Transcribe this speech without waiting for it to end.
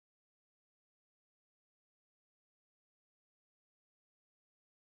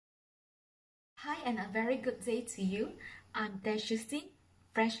Hi and a very good day to you. I'm Deshusin,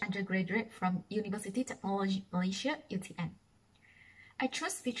 fresh undergraduate from University Technology Malaysia, UTM. I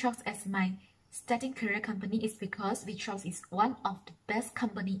chose Vitrox as my starting career company is because Vitrox is one of the best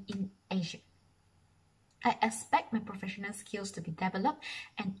company in Asia. I expect my professional skills to be developed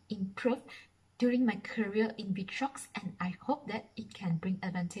and improved during my career in Vitrox, and I hope that it can bring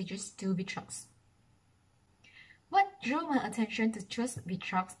advantages to Vitrox. What drew my attention to choose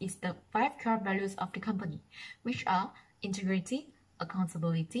Vitrox is the 5 core values of the company, which are integrity,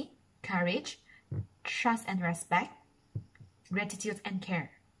 accountability, courage, trust and respect, gratitude and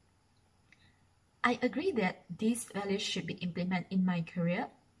care. I agree that these values should be implemented in my career,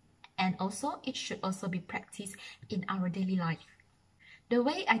 and also it should also be practiced in our daily life. The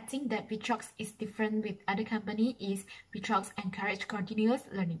way I think that Vitrox is different with other companies is Vitrox encourage continuous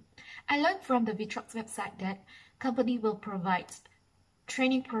learning. I learned from the Vitrox website that company will provide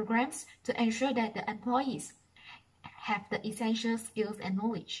training programs to ensure that the employees have the essential skills and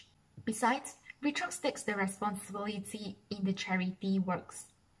knowledge. Besides, Vitrox takes the responsibility in the charity works.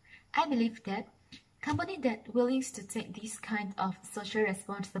 I believe that company that willing to take this kind of social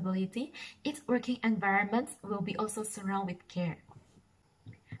responsibility, its working environment will be also surrounded with care.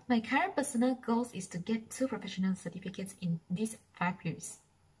 My current personal goal is to get 2 professional certificates in these 5 years.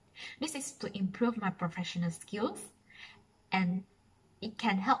 This is to improve my professional skills, and it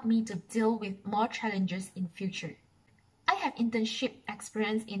can help me to deal with more challenges in future. I have internship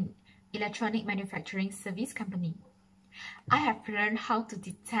experience in electronic manufacturing service company. I have learned how to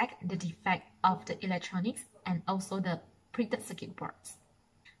detect the defect of the electronics and also the printed circuit boards.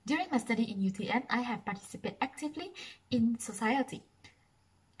 During my study in UTM, I have participated actively in society.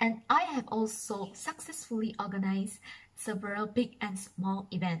 And I have also successfully organized several big and small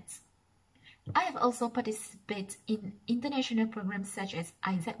events. I have also participated in international programs such as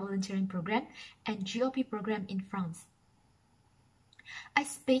ISAC volunteering program and GOP program in France. I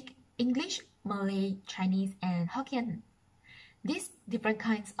speak English, Malay, Chinese, and Hokkien. These different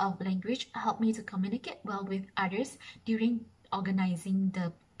kinds of language help me to communicate well with others during organizing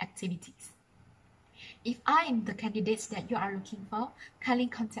the activities. If I am the candidates that you are looking for, kindly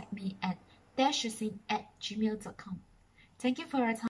contact me at dashusin@gmail.com. Thank you for your time.